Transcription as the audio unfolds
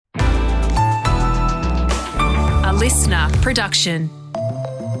listener production.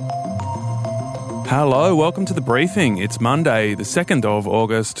 Hello, welcome to The Briefing. It's Monday, the 2nd of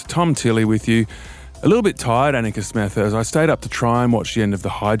August. Tom Tilley with you. A little bit tired, Annika Smith, as I stayed up to try and watch the end of the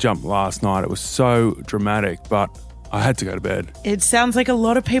high jump last night. It was so dramatic, but I had to go to bed. It sounds like a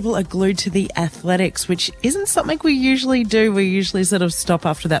lot of people are glued to the athletics, which isn't something we usually do. We usually sort of stop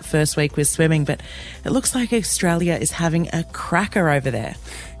after that first week with swimming, but it looks like Australia is having a cracker over there.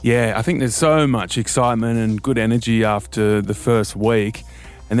 Yeah, I think there's so much excitement and good energy after the first week.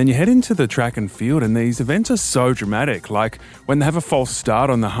 And then you head into the track and field and these events are so dramatic. Like when they have a false start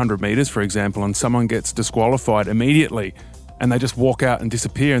on the 100 metres, for example, and someone gets disqualified immediately and they just walk out and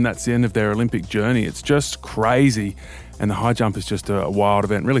disappear and that's the end of their Olympic journey. It's just crazy. And the high jump is just a wild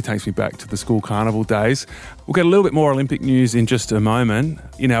event. It really takes me back to the school carnival days. We'll get a little bit more Olympic news in just a moment.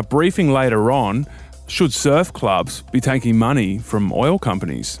 In our briefing later on, should surf clubs be taking money from oil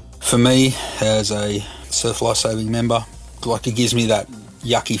companies? For me, as a Surf Lifesaving member, it gives me that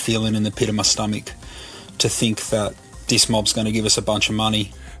yucky feeling in the pit of my stomach to think that this mob's going to give us a bunch of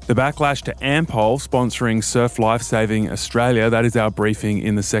money. The backlash to Ampol sponsoring Surf Lifesaving Australia, that is our briefing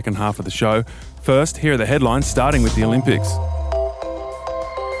in the second half of the show. First, here are the headlines, starting with the Olympics.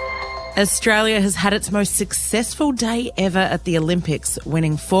 Australia has had its most successful day ever at the Olympics,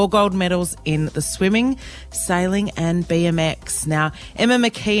 winning 4 gold medals in the swimming, sailing and BMX. Now, Emma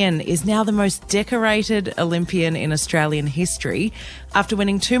McKeon is now the most decorated Olympian in Australian history after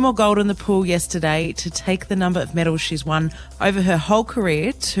winning 2 more gold in the pool yesterday to take the number of medals she's won over her whole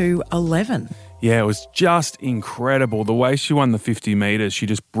career to 11. Yeah, it was just incredible. The way she won the 50 metres, she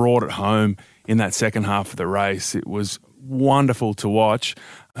just brought it home in that second half of the race. It was wonderful to watch.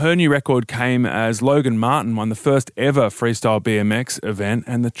 Her new record came as Logan Martin won the first ever freestyle BMX event,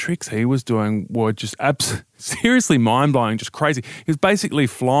 and the tricks he was doing were just seriously mind-blowing, just crazy. He was basically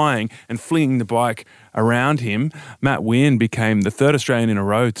flying and flinging the bike around him. Matt Wynne became the 3rd Australian in a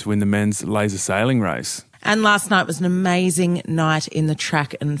row to win the men's laser sailing race. And last night was an amazing night in the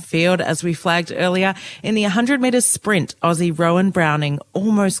track and field. As we flagged earlier, in the 100 metres sprint, Aussie Rowan Browning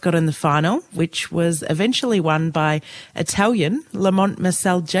almost got in the final, which was eventually won by Italian Lamont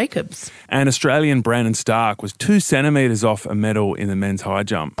Marcel Jacobs. And Australian Brandon Stark was 2 centimetres off a medal in the men's high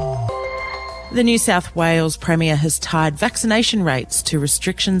jump. The New South Wales Premier has tied vaccination rates to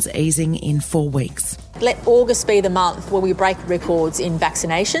restrictions easing in 4 weeks. Let August be the month where we break records in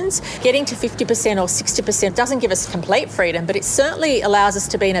vaccinations. Getting to 50% or 60% doesn't give us complete freedom, but it certainly allows us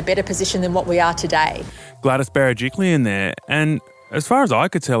to be in a better position than what we are today. Gladys Berejiklian there. And as far as I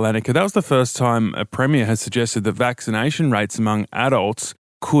could tell, Annika, that was the first time a Premier has suggested that vaccination rates among adults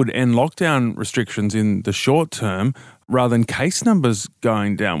could end lockdown restrictions in the short term rather than case numbers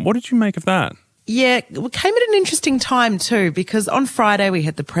going down. What did you make of that? Yeah, it came at an interesting time too, because on Friday we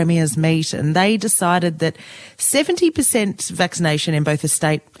had the Premiers meet and they decided that 70% vaccination in both the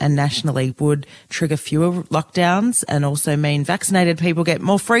state and nationally would trigger fewer lockdowns and also mean vaccinated people get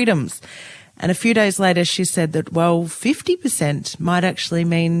more freedoms. And a few days later, she said that, 50% might actually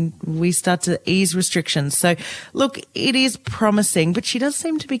mean we start to ease restrictions. So, look, it is promising, but she does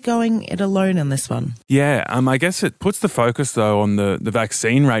seem to be going it alone on this one. Yeah, I guess it puts the focus, though, on the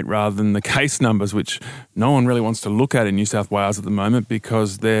vaccine rate rather than the case numbers, which no one really wants to look at in New South Wales at the moment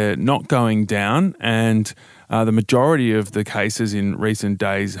because they're not going down and the majority of the cases in recent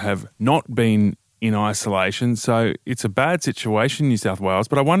days have not been in isolation. So it's a bad situation, New South Wales,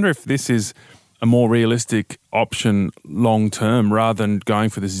 but I wonder if this is a more realistic option long term rather than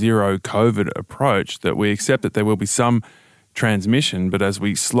going for the zero COVID approach, that we accept that there will be some transmission, but as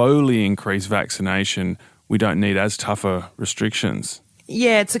we slowly increase vaccination, we don't need as tougher restrictions.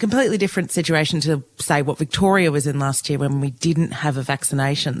 Yeah, it's a completely different situation to, say, what Victoria was in last year when we didn't have a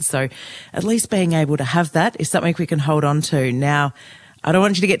vaccination. So at least being able to have that is something we can hold on to. Now, I don't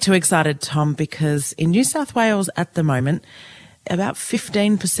want you to get too excited, Tom, because in New South Wales at the moment, about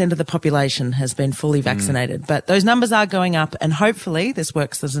 15% of the population has been fully vaccinated. But those numbers are going up and hopefully this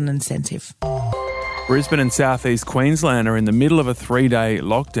works as an incentive. Brisbane and southeast Queensland are in the middle of a 3-day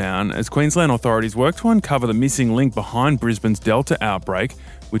lockdown as Queensland authorities work to uncover the missing link behind Brisbane's Delta outbreak,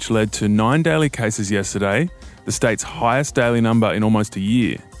 which led to 9 daily cases yesterday, the state's highest daily number in almost a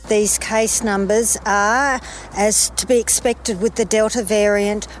year. These case numbers are, as to be expected with the Delta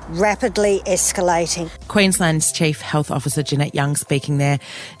variant, rapidly escalating. Queensland's Chief Health Officer Jeanette Young speaking there.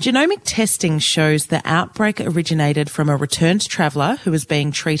 Genomic testing shows the outbreak originated from a returned traveller who was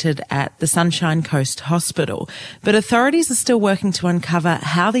being treated at the Sunshine Coast Hospital. But authorities are still working to uncover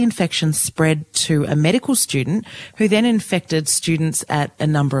how the infection spread to a medical student who then infected students at a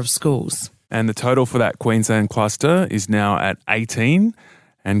number of schools. And the total for that Queensland cluster is now at 18.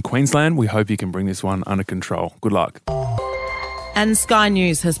 And Queensland, we hope you can bring this one under control. Good luck. And Sky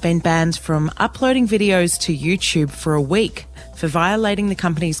News has been banned from uploading videos to YouTube for a week for violating the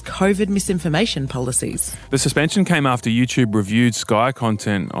company's COVID misinformation policies. The suspension came after YouTube reviewed Sky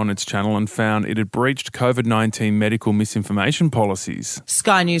content on its channel and found it had breached COVID-19 medical misinformation policies.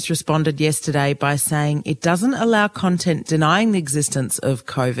 Sky News responded yesterday by saying it doesn't allow content denying the existence of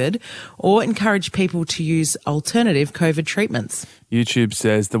COVID or encourage people to use alternative COVID treatments. YouTube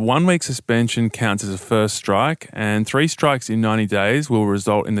says the 1-week suspension counts as a first strike, and 3 strikes in 90 days will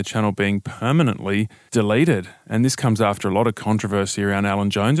result in the channel being permanently deleted. And this comes after a lot of controversy around Alan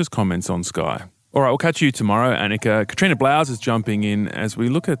Jones's comments on Sky. All right, we'll catch you tomorrow, Annika. Katrina Blowers is jumping in as we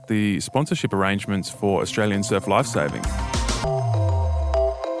look at the sponsorship arrangements for Australian Surf Lifesaving.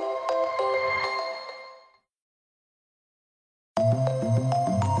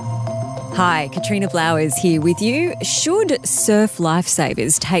 Hi, Katrina Blowers here with you. Should Surf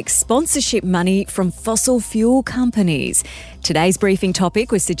Lifesavers take sponsorship money from fossil fuel companies? Today's briefing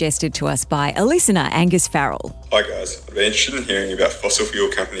topic was suggested to us by a listener, Angus Farrell. Hi guys, I've been interested in hearing about fossil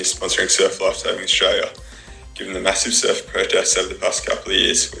fuel companies sponsoring Surf Lifesaving Australia, given the massive surf protests over the past couple of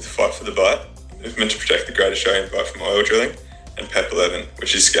years with Fight for the Bight, movement to protect the Great Australian Bight from oil drilling, and PEP 11,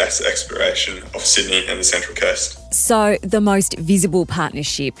 which is gas exploration off Sydney and the Central Coast. So the most visible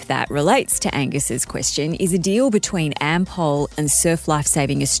partnership that relates to Angus's question is a deal between Ampol and Surf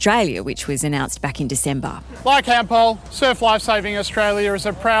Lifesaving Australia, which was announced back in December. Like Ampol, Surf Lifesaving Australia is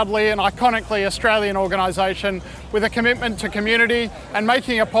a proudly and iconically Australian organisation with a commitment to community and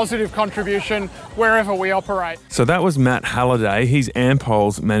making a positive contribution wherever we operate. So that was Matt Halliday. He's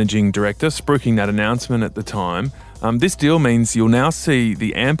Ampol's managing director, spruiking that announcement at the time. This deal means you'll now see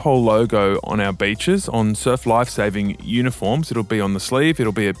the Ampol logo on our beaches on Surf Lifesaving uniforms. It'll be on the sleeve.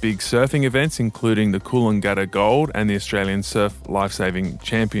 It'll be at big surfing events, including the Coolangatta Gold and the Australian Surf Lifesaving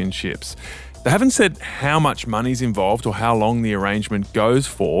Championships. They haven't said how much money's involved or how long the arrangement goes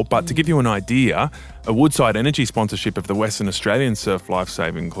for, but to give you an idea, a Woodside Energy sponsorship of the Western Australian Surf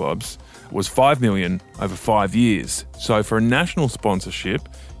Lifesaving clubs was $5 million over 5 years. So for a national sponsorship,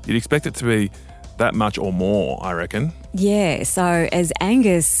 you'd expect it to be that much or more, I reckon. Yeah, so as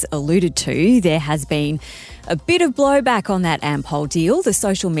Angus alluded to, there has been a bit of blowback on that Ampol deal. The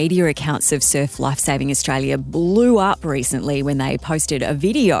social media accounts of Surf Lifesaving Australia blew up recently when they posted a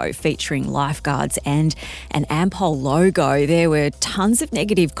video featuring lifeguards and an Ampol logo. There were tons of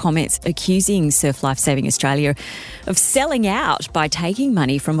negative comments accusing Surf Lifesaving Australia of selling out by taking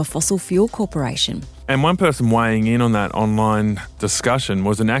money from a fossil fuel corporation. And one person weighing in on that online discussion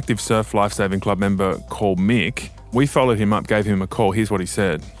was an active Surf Lifesaving Club member called Mick. We followed him up, gave him a call. Here's what he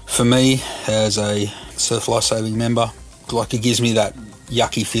said. For me, as a Surf Lifesaving member, it gives me that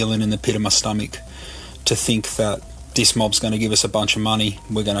yucky feeling in the pit of my stomach to think that this mob's going to give us a bunch of money.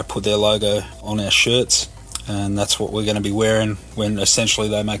 We're going to put their logo on our shirts, and that's what we're going to be wearing when essentially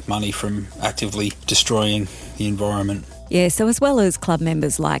they make money from actively destroying the environment. Yeah, so as well as club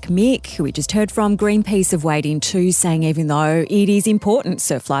members like Mick, who we just heard from, Greenpeace have weighed in too, saying even though it is important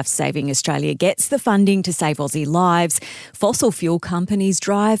Surf Lifesaving Australia gets the funding to save Aussie lives, fossil fuel companies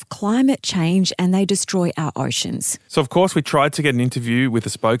drive climate change and they destroy our oceans. So, of course, we tried to get an interview with a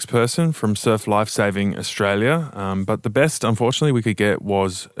spokesperson from Surf Lifesaving Australia, but the best, unfortunately, we could get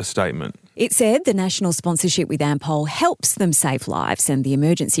was a statement. It said the national sponsorship with Ampol helps them save lives, and the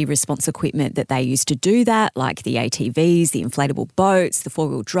emergency response equipment that they use to do that, like the ATVs, the inflatable boats, the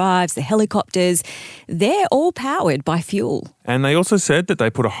four-wheel drives, the helicopters, they're all powered by fuel. And they also said that they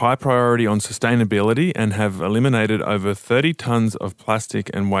put a high priority on sustainability and have eliminated over 30 tonnes of plastic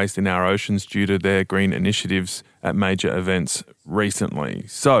and waste in our oceans due to their green initiatives at major events recently.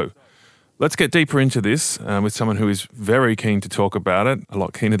 So, let's get deeper into this with someone who is very keen to talk about it, a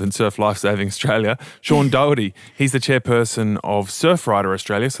lot keener than Surf Lifesaving Australia, Sean Doherty. He's the chairperson of Surf Rider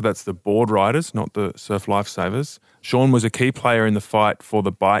Australia, so that's the board riders, not the Surf Lifesavers. Sean was a key player in the fight for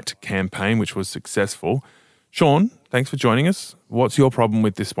the Bight campaign, which was successful. Sean, thanks for joining us. What's your problem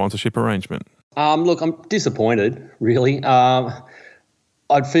with this sponsorship arrangement? Look, I'm disappointed, really.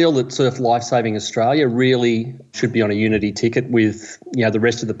 I'd feel that Surf Lifesaving Australia really should be on a unity ticket with, the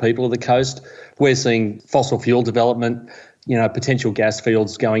rest of the people of the coast. We're seeing fossil fuel development, potential gas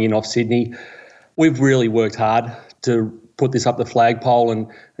fields going in off Sydney. We've really worked hard to put this up the flagpole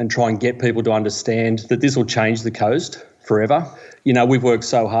and try and get people to understand that this will change the coast forever. We've worked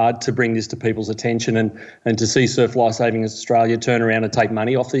so hard to bring this to people's attention and to see Surf Lifesaving Australia turn around and take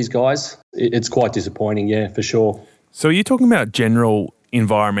money off these guys, it's quite disappointing, yeah, for sure. So are you talking about general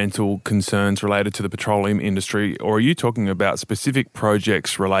environmental concerns related to the petroleum industry, or are you talking about specific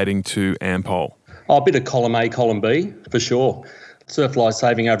projects relating to Ampol? A bit of column A, column B, for sure. Surf Life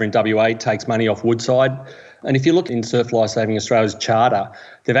Saving over in WA takes money off Woodside. And if you look in Surf Life Saving Australia's charter,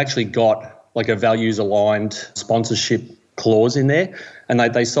 they've actually got like a values-aligned sponsorship clause in there. And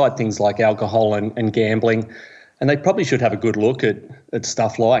they cite things like alcohol and gambling. And they probably should have a good look at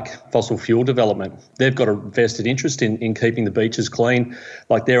stuff like fossil fuel development. They've got a vested interest in keeping the beaches clean.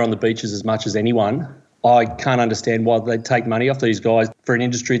 Like, they're on the beaches as much as anyone. I can't understand why they take money off these guys for an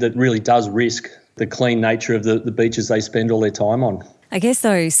industry that really does risk the clean nature of the beaches they spend all their time on. I guess,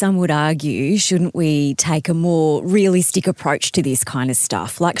 though, some would argue, shouldn't we take a more realistic approach to this kind of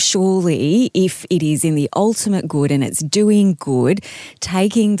stuff? Like, surely, if it is in the ultimate good and it's doing good,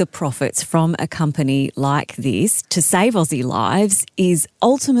 taking the profits from a company like this to save Aussie lives is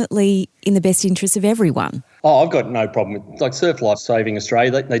ultimately in the best interest of everyone. Oh, I've got no problem with, like, Surf Life Saving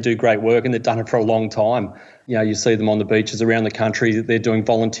Australia. They do great work and they've done it for a long time. You know, you see them on the beaches around the country. They're doing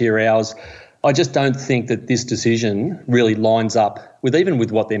volunteer hours. I just don't think that this decision really lines up with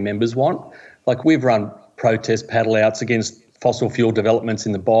what their members want. Like, we've run protest paddle outs against fossil fuel developments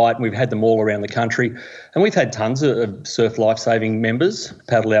in the Bight, and we've had them all around the country. And we've had tons of Surf Life Saving members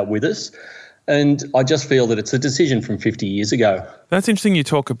paddle out with us. And I just feel that it's a decision from 50 years ago. That's interesting you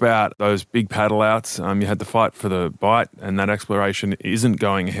talk about those big paddle outs. You had the fight for the Bight and that exploration isn't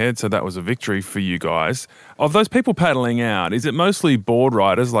going ahead, so that was a victory for you guys. Of those people paddling out, is it mostly board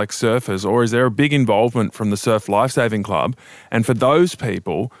riders like surfers, or is there a big involvement from the Surf Lifesaving Club? And for those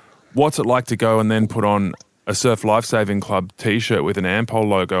people, what's it like to go and then put on a Surf Lifesaving Club T-shirt with an Ampol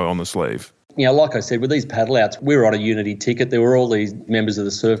logo on the sleeve? You know, like I said, with these paddle outs, we were on a unity ticket. There were all these members of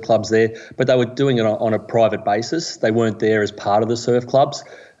the surf clubs there, but they were doing it on a private basis. They weren't there as part of the surf clubs.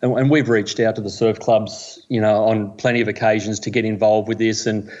 And we've reached out to the surf clubs, you know, on plenty of occasions to get involved with this,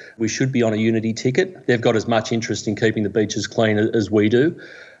 and we should be on a unity ticket. They've got as much interest in keeping the beaches clean as we do.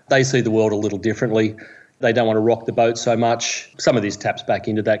 They see the world a little differently. They don't want to rock the boat so much. Some of this taps back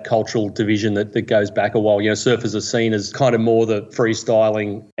into that cultural division that goes back a while. You know, surfers are seen as kind of more the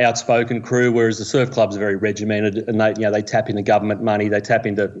freestyling, outspoken crew, whereas the surf clubs are very regimented and they tap into government money, they tap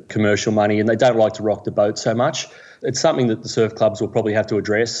into commercial money, and they don't like to rock the boat so much. It's something that the surf clubs will probably have to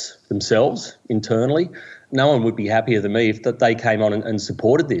address themselves internally. No one would be happier than me if that they came on and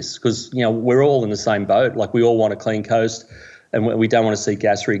supported this, because, you know, we're all in the same boat. Like, we all want a clean coast and we don't want to see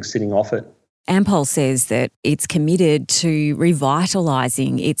gas rigs sitting off it. Ampol says that it's committed to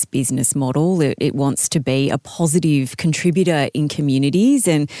revitalising its business model. It wants to be a positive contributor in communities,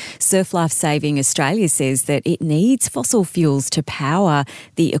 and Surf Life Saving Australia says that it needs fossil fuels to power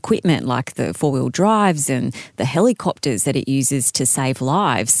the equipment like the four-wheel drives and the helicopters that it uses to save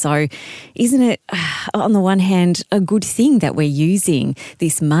lives. So isn't it, on the one hand, a good thing that we're using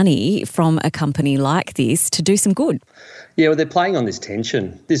this money from a company like this to do some good? Yeah, well, they're playing on this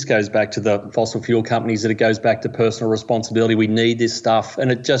tension. This goes back to the fossil fuel companies, that it goes back to personal responsibility. We need this stuff,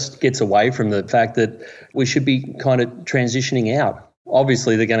 and it just gets away from the fact that we should be kind of transitioning out.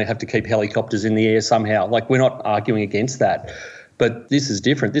 Obviously, they're going to have to keep helicopters in the air somehow. Like, we're not arguing against that. But this is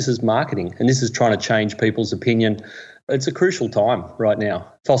different. This is marketing, and this is trying to change people's opinion. It's a crucial time right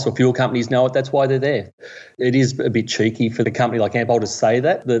now. Fossil fuel companies know it. That's why they're there. It is a bit cheeky for the company like Ampol to say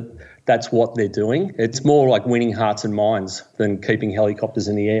that's what they're doing. It's more like winning hearts and minds than keeping helicopters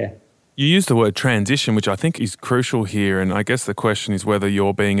in the air. You used the word transition, which I think is crucial here. And I guess the question is whether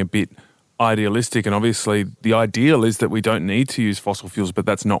you're being a bit idealistic. And obviously the ideal is that we don't need to use fossil fuels, but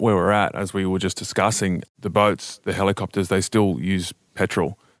that's not where we're at. As we were just discussing, the boats, the helicopters, they still use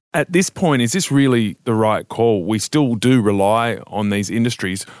petrol. At this point, is this really the right call? We still do rely on these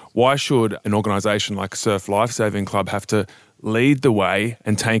industries. Why should an organisation like Surf Lifesaving Club have to lead the way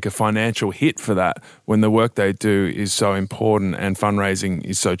and take a financial hit for that when the work they do is so important and fundraising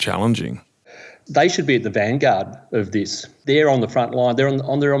is so challenging? They should be at the vanguard of this. They're on the front line. They're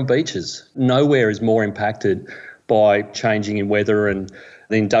on beaches. Nowhere is more impacted by changing in weather and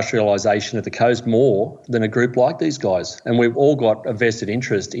the industrialisation of the coast more than a group like these guys. And we've all got a vested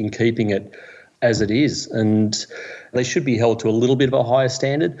interest in keeping it as it is. And they should be held to a little bit of a higher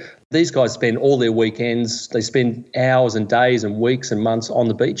standard. These guys spend all their weekends, they spend hours and days and weeks and months on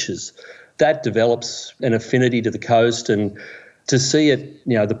the beaches. That develops an affinity to the coast, and to see it,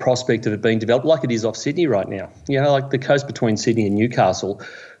 you know, the prospect of it being developed like it is off Sydney right now. You know, like the coast between Sydney and Newcastle.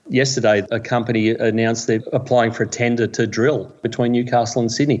 Yesterday, a company announced they're applying for a tender to drill between Newcastle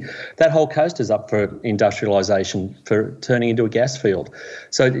and Sydney. That whole coast is up for industrialisation, for turning into a gas field.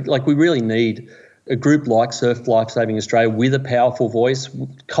 So, like, we really need a group like Surf Lifesaving Australia with a powerful voice,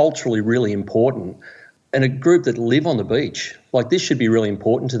 culturally really important, and a group that live on the beach. Like, this should be really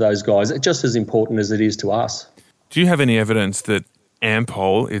important to those guys, just as important as it is to us. Do you have any evidence that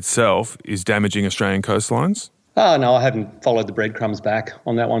Ampol itself is damaging Australian coastlines? Oh, no, I haven't followed the breadcrumbs back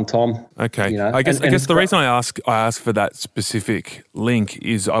on that one, Tom. Okay. You know, I guess the reason I ask for that specific link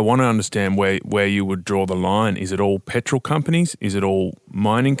is I want to understand where you would draw the line. Is it all petrol companies? Is it all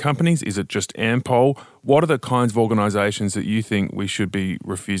mining companies? Is it just Ampol? What are the kinds of organisations that you think we should be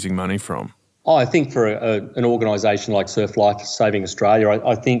refusing money from? Oh, I think for an organisation like Surf Life Saving Australia,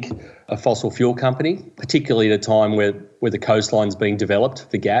 I think a fossil fuel company, particularly at a time where the coastline's being developed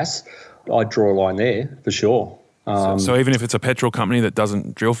for gas, I'd draw a line there for sure. So even if it's a petrol company that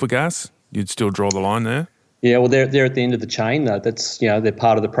doesn't drill for gas, you'd still draw the line there? Yeah, well, they're at the end of the chain, though. That's, they're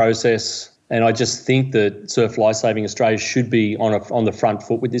part of the process. And I just think that Surf Life Saving Australia should be on the front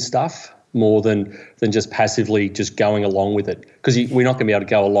foot with this stuff more than just passively just going along with it, because we're not going to be able to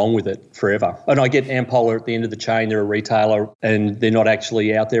go along with it forever. And I get Ampol at the end of the chain. They're a retailer and they're not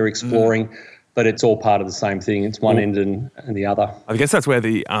actually out there exploring, but it's all part of the same thing. It's one end and the other. I guess that's where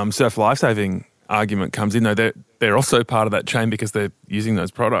the Surf Life Saving argument comes in, though. They're also part of that chain because they're using those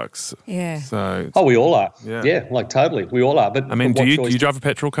products. Yeah. So we all are. Yeah, like totally. We all are. But I mean, do you drive a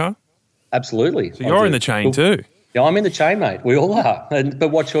petrol car? Absolutely. So you're in the chain too. Yeah, I'm in the chain, mate. We all are. But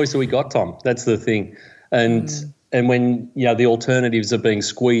what choice have we got, Tom? That's the thing. And when, the alternatives are being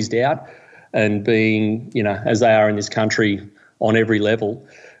squeezed out and being, as they are in this country on every level,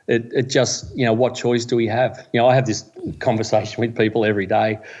 it just, what choice do we have? I have this conversation with people every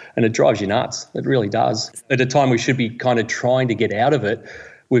day and it drives you nuts. It really does. At a time we should be kind of trying to get out of it,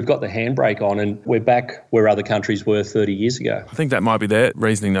 we've got the handbrake on and we're back where other countries were 30 years ago. I think that might be their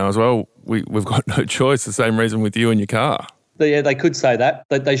reasoning though as well. We've got no choice, the same reason with you and your car. Yeah, they could say that.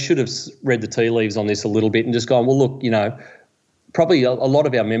 They should have read the tea leaves on this a little bit and just gone, well, look, probably a lot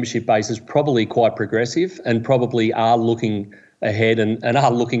of our membership base is probably quite progressive and probably are looking ahead and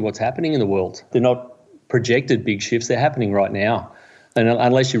are looking what's happening in the world. They're not projected big shifts. They're happening right now. And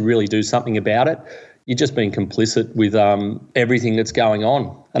unless you really do something about it, you're just being complicit with everything that's going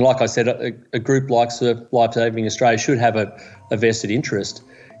on. And like I said, a group like Surf Life Saving Australia should have a vested interest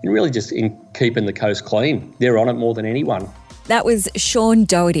in really just in keeping the coast clean. They're on it more than anyone. That was Sean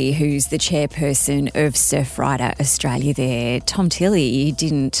Doherty, who's the chairperson of Surfrider Australia there. Tom Tilley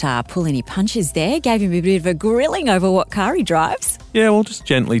didn't pull any punches there, gave him a bit of a grilling over what car he drives. Yeah, well, just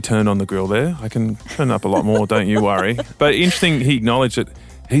gently turn on the grill there. I can turn up a lot more, don't you worry. But interesting, he acknowledged that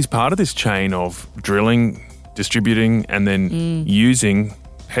he's part of this chain of drilling, distributing and then using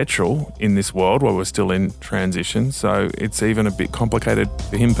petrol in this world while we're still in transition. So it's even a bit complicated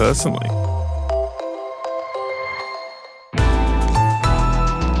for him personally.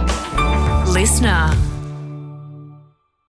 Listener.